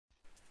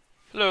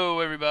Hello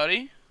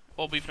everybody,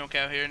 Old Beef No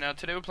Cow here. Now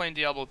today we're playing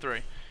Diablo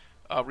 3,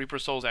 Reaper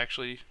Souls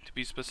actually, to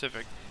be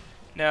specific.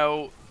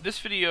 Now this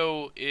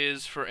video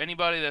is for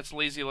anybody that's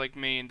lazy like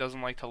me and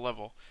doesn't like to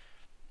level.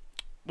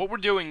 What we're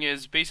doing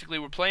is basically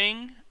we're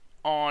playing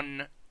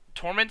on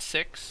Torment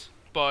 6,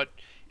 but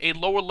a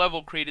lower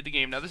level created the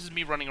game. Now this is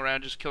me running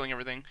around just killing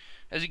everything.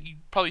 As you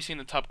probably see in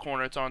the top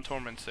corner, it's on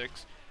Torment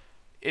 6.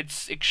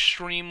 It's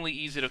extremely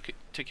easy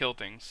to kill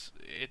things.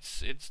 It's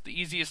the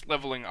easiest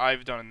leveling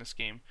I've done in this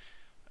game.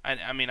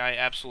 I mean, I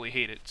absolutely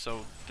hate it.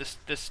 So this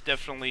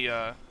definitely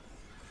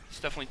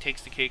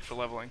takes the cake for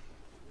leveling.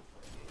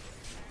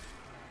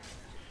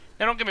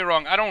 Now, don't get me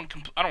wrong. I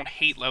don't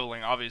hate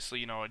leveling.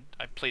 Obviously, you know,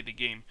 I played the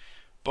game,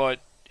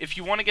 but if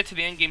you want to get to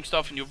the end game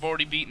stuff and you've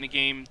already beaten the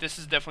game, this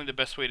is definitely the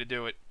best way to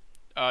do it.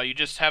 You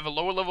just have a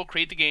lower level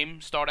create the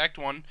game, start Act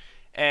 1,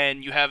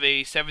 and you have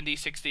a 70,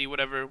 60,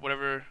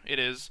 whatever it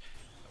is,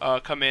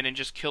 come in and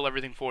just kill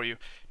everything for you.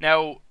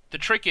 Now, the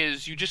trick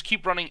is you just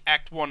keep running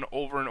Act 1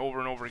 over and over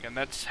and over again.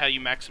 That's how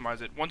you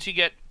maximize it. Once you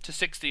get to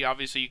 60,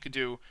 obviously you could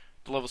do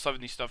the level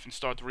 70 stuff and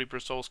start the Reaper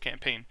Souls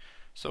campaign.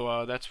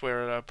 So that's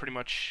where it pretty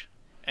much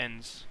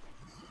ends.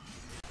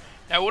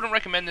 Now, I wouldn't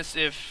recommend this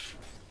if,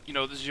 you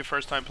know, this is your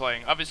first time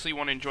playing. Obviously, you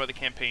want to enjoy the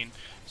campaign.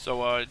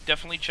 So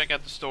definitely check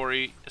out the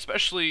story,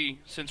 especially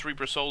since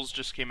Reaper Souls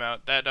just came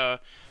out. That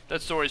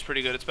story is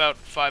pretty good. It's about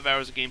 5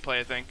 hours of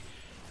gameplay, I think.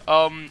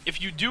 If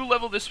you do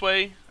level this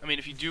way, I mean,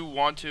 if you do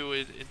want to,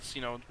 it's,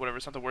 you know, whatever,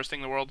 it's not the worst thing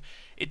in the world.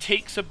 It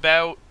takes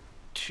about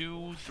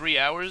 2-3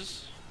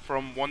 hours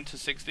from 1 to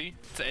 60.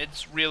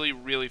 It's really,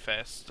 really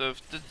fast.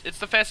 It's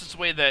the fastest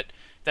way that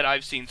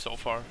I've seen so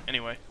far,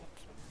 anyway.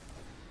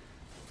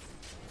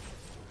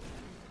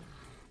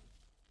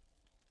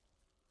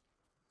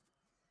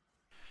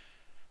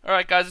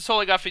 Alright, guys, that's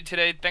all I got for you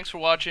today. Thanks for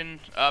watching.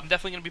 I'm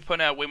definitely going to be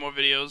putting out way more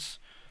videos.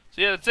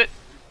 So, yeah, that's it.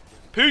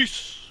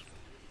 Peace!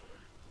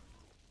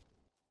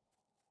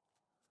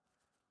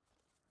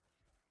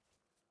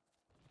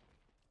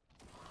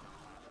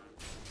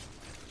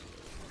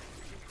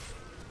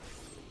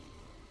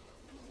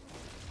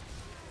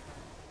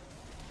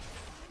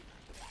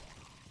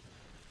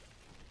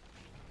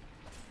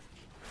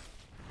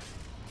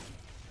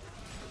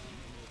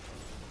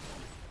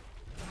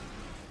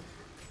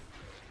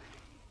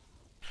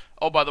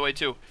 Oh, by the way,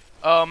 too,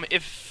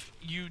 if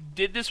you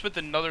did this with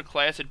another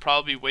class, it'd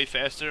probably be way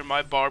faster.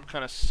 My barb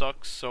kind of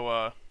sucks,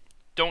 so,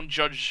 don't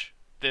judge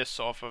this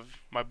off of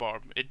my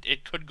barb.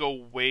 It could go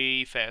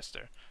way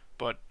faster,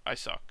 but I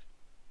suck.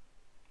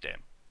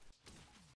 Damn.